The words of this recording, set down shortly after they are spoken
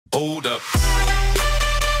Hold up.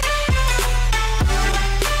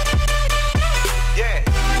 Yeah.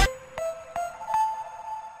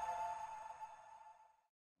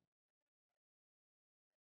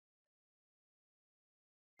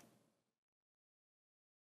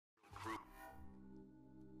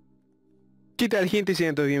 ¿Qué tal, gente?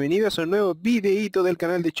 Sean todos bienvenidos a un nuevo videito del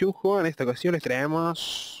canal de Chunjo. En esta ocasión les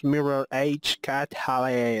traemos Mirror Age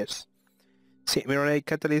Catalyst. Sí, Mirror Age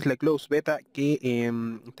Catalyst, la close beta que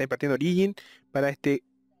está impartiendo Origin para este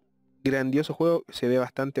grandioso juego. Se ve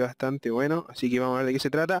bastante bueno, así que vamos a ver de qué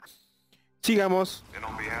se trata. Sigamos.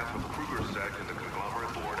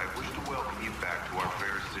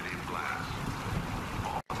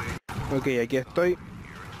 Ok, aquí estoy.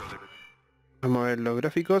 Vamos a ver los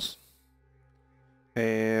gráficos.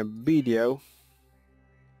 Video.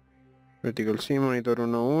 Vertical Sim, monitor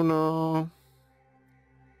 1.1.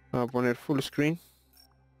 Vamos a poner full screen.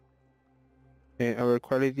 Our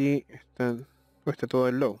quality está todo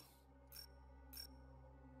en low.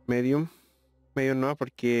 Medium no,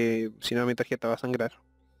 porque si no mi tarjeta va a sangrar.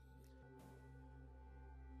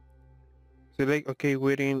 Select OK,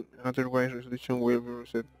 waiting, otherwise resolution will be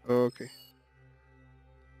reset. Ok.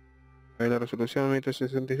 Ahí la resolución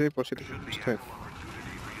 1066 por 766.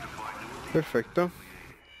 Perfecto.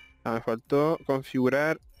 Me faltó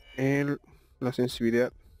configurar la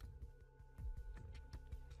sensibilidad.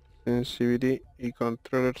 Sensibility y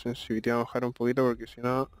controller sensibility. Vamos a bajar un poquito porque si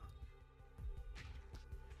no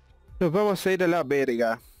nos vamos a ir a la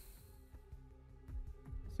verga.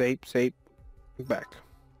 Save, back.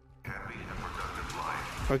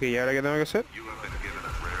 Ok, ¿y ahora qué tengo que hacer?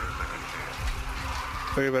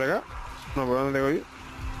 ¿Voy para acá? No, ¿por dónde tengo que ir?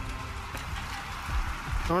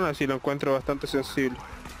 Aún así lo encuentro bastante sensible.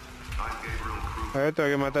 A ver, tengo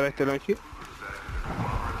que matar a este longe.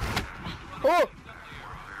 ¡Oh!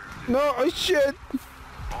 No, oh shit.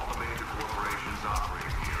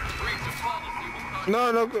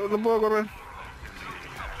 No puedo correr.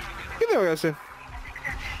 ¿Qué tengo que hacer?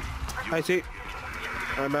 Ahí sí.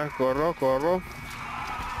 Ahora corro.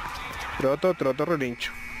 Troto,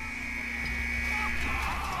 relincho.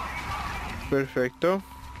 Perfecto.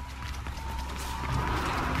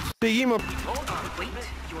 Seguimos.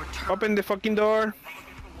 Open the fucking door.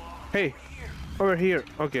 Hey, over here.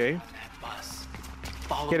 Okay.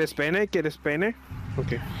 ¿Quieres pene?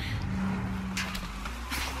 Okay.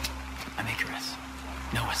 I'm Icarus.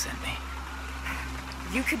 Noah sent me.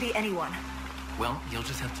 You could be anyone. Well, you'll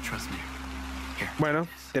just have to trust me. Here. Bueno,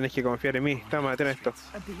 tienes que confiar en mí. Toma, ten esto.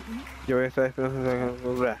 Yo voy a estar esperando.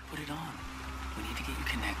 Put it on. We need to get you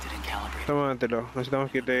connected and calibrated. Tómatelo.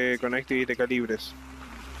 Necesitamos que te conectes y te calibres.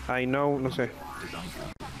 I know, no sé.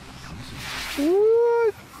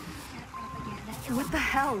 What the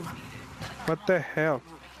hell? What the hell?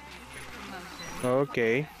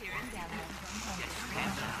 Okay.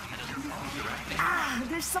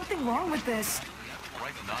 There's something wrong with this.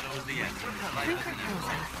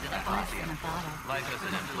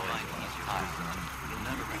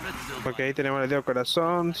 Ok, tenemos el dedo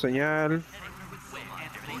corazón, señal,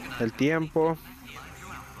 el tiempo.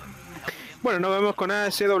 Bueno, nos vemos con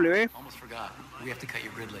ACW.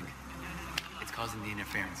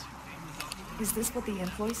 Is this what the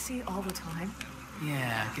employees see all the time?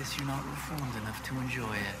 Yeah, I guess you're not reformed enough to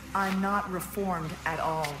enjoy it. I'm not reformed at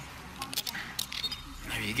all.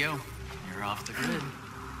 There you go. You're off the grid.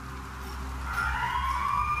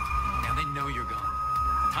 Now they know you're gone.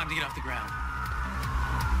 Time to get off the ground.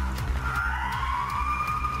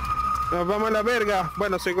 Nos vamos a la verga.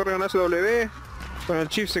 Bueno, se corre con ACW. Con el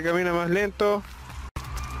chip se camina más lento.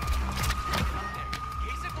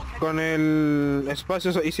 Con el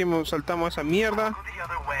espacio saltamos esa mierda.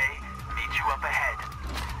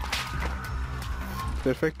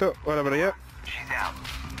 Perfecto, ahora para allá.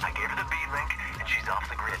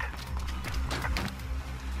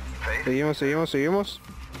 Seguimos. Seguimos.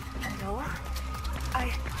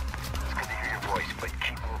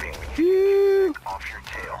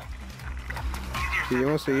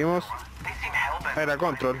 Era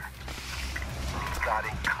control.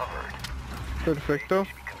 Perfecto.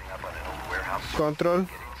 Control.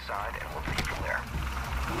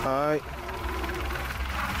 Ay.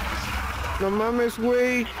 No mames,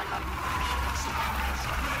 güey.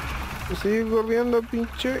 Sigue corriendo,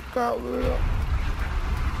 pinche cabrón.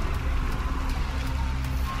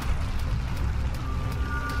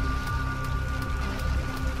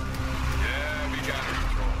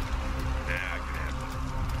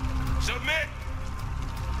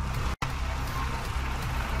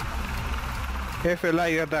 F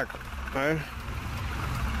light attack. A ver.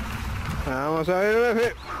 Vamos a ver el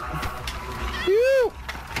F.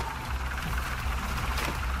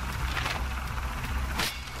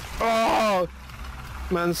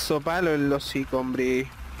 Manso palo el hocico, hombre.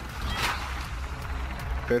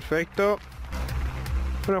 Perfecto.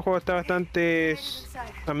 Bueno, el juego está bastante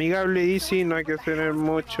amigable, easy, no hay que tener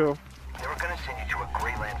mucho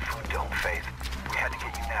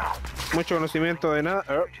conocimiento de nada.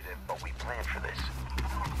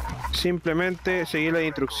 Simplemente seguir las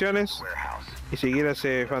instrucciones y seguir a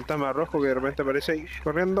ese fantasma rojo que de repente aparece ahí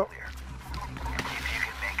corriendo.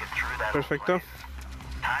 Perfecto.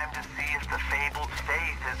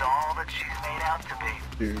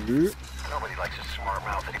 Sí.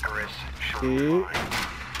 Sí.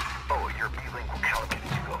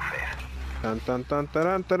 Tan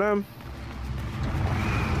taran taran.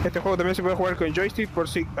 Este juego también se puede jugar con joystick por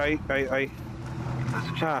si... Ahí.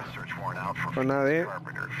 Ah, con nada de...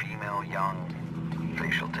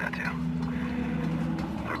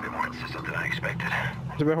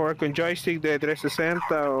 Se puede jugar con joystick de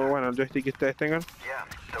 360 o bueno, el joystick que ustedes tengan.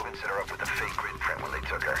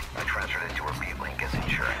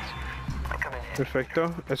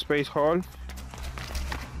 Perfecto, Space Hall.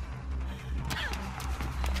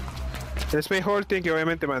 El Space Hall tiene que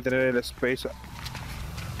obviamente mantener el Space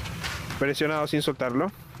presionado sin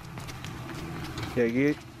soltarlo. Y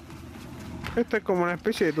aquí... Esto es como una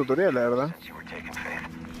especie de tutorial, la verdad.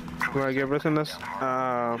 Como aquí presionas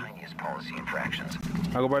a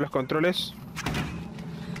ocupar los controles.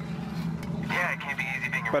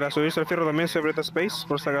 Para subirse al fierro también se aprieta Space,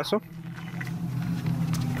 por si acaso.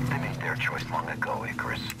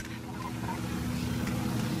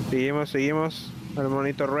 Seguimos al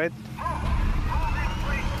monito red.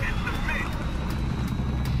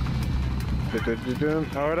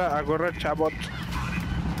 Ahora a correr, chabot.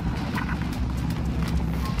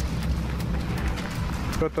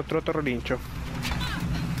 Troto relincho.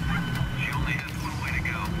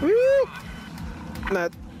 La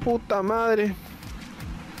puta madre.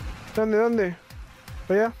 ¿Dónde?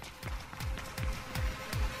 ¿Allá?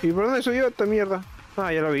 ¿Y por dónde subió esta mierda?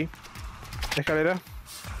 Ah, ya lo vi. Escalera.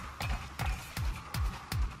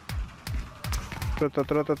 Troto.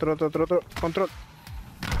 Control.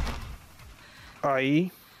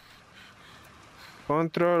 Ahí.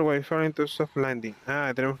 Control, Wi-Fi into soft landing.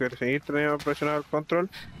 Ah, tenemos que seguir presionando el control.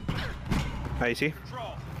 Ahí sí.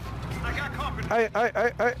 ¡Ay!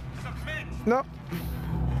 No.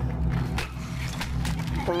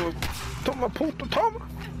 Toma, puto, toma.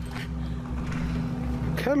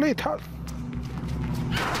 ¡Qué letal!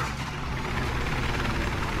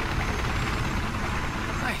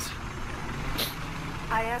 Nice.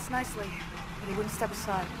 I asked nicely, but he wouldn't step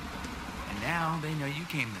aside. And now they know you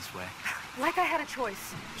came this way. Like I had a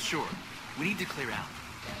choice. Sure. We need to clear out.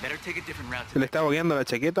 Better take a different route. Se le está bogueando la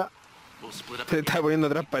chaqueta. We'll split up. Se le está poniendo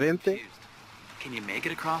transparente. Can you make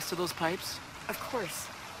it across to those pipes? Of course.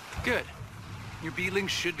 Good. Your beeling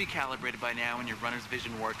should be calibrated by now and your runner's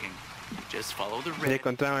vision working. Just follow the red. Ya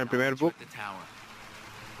encontramos el primer bug.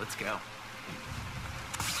 Let's go.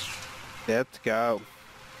 Let's go.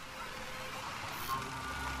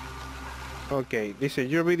 Ok, dice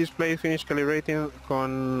your display finish calibrating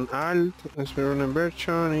con Alt, runner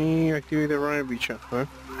version y activate the runner vision.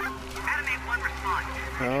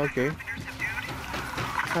 Ah, ok.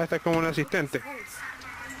 Ah, está como un asistente.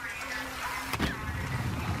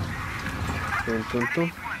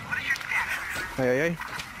 Tum. Ay.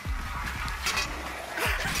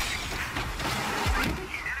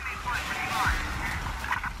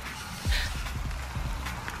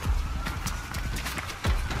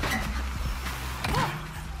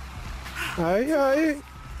 Ay.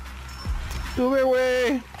 Sube,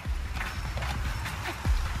 güey.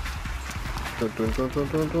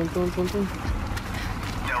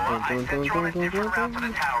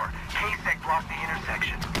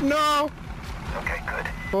 No. Okay, good.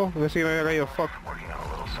 Oh, pensé que me había caído. Fuck. Working on a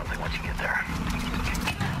little something once you get there.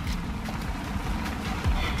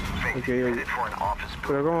 Okay. For an office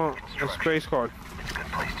Pero como Space Hall. It's a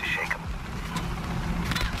good place to shake 'em.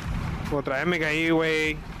 Otra vez me caí,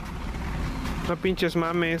 güey. No pinches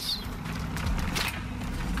mames.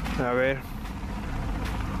 A ver.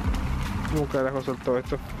 ¿Cómo carajo soltó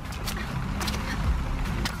esto?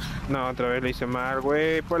 No, otra vez lo hice mal,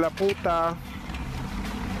 güey. Por la puta. A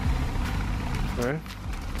ver.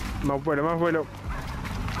 Más vuelo.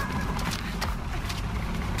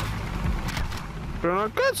 Pero no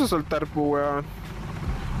alcanzo a soltar, pues, weón.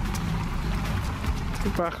 Qué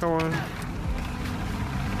paja, weón.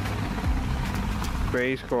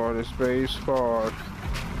 Space Hall.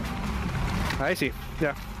 Ahí sí,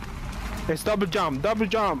 ya. Es double jump.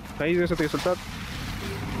 Ahí se tiene que soltar.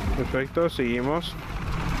 Perfecto, seguimos.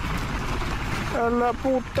 A la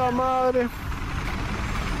puta madre.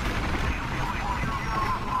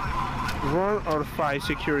 Run or fight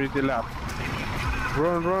security lab.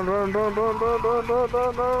 Run, run, run, run, run, run, run, run,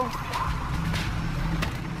 run, run.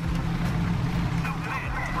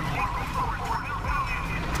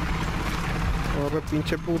 Corre,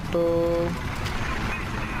 pinche puto.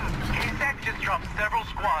 KSAC just dropped several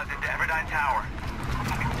squads into Everdine Tower.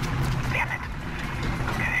 Damn it.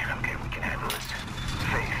 Okay, we can handle this.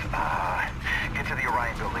 Faith, get to the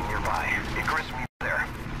Orion building nearby. Icarus meet there.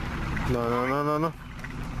 No, no, no, no, no.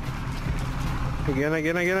 Again.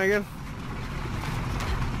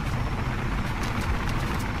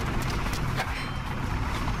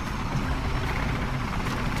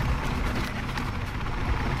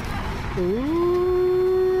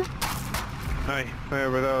 Ay, me he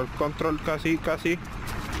perdido el control casi.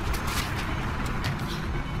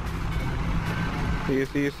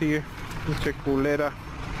 Sigue. Pinche culera.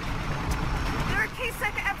 There are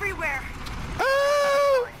KSAC everywhere.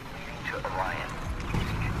 To Orion.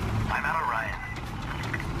 I'm at Orion.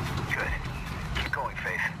 Good. Keep going,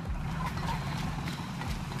 Faith.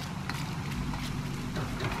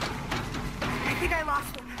 I think I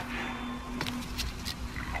lost them.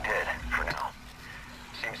 You did, for now.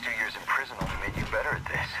 Seems 2 years in prison only made you better at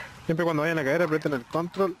this. Siempre cuando vayan a caer aprieten el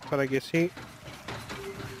control para que sí.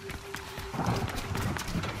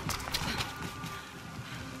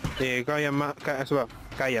 Callan más,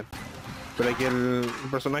 callan. Para que el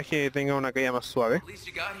personaje tenga una caída más suave. At least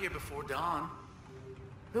you got here before dawn.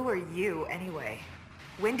 Who are you, anyway?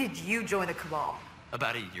 When did you join the Cabal?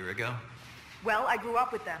 About a year ago. Well, I grew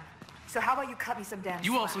up with them. So how about you cut me some damn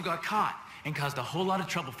You slack? also got caught and caused a whole lot of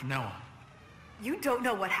trouble for Noah. You don't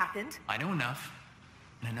know what happened. I know enough.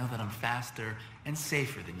 And I know that I'm faster and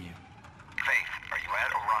safer than you. Faith, are you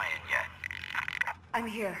at Orion yet? I'm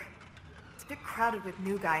here. It's a bit crowded with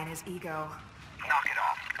new guy and his ego. Knock it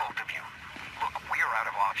off, both of you. Look, we are out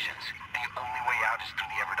of options. The only way out is through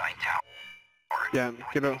the Everdine Tower. Ya,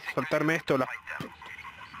 quiero saltarme esto. Icarus,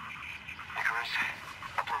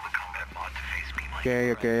 upload the combat mod to Faith's beam.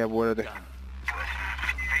 Ok, apúrate. Good.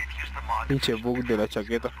 Faith used the mod Pinche bug de la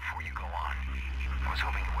chaqueta. before you go on. I was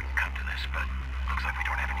hoping it wouldn't come to this, but looks like we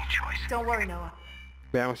don't have any choice. Don't worry, Noah.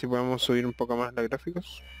 Veamos si podemos subir un poco más los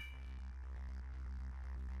gráficos.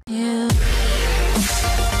 Yeah.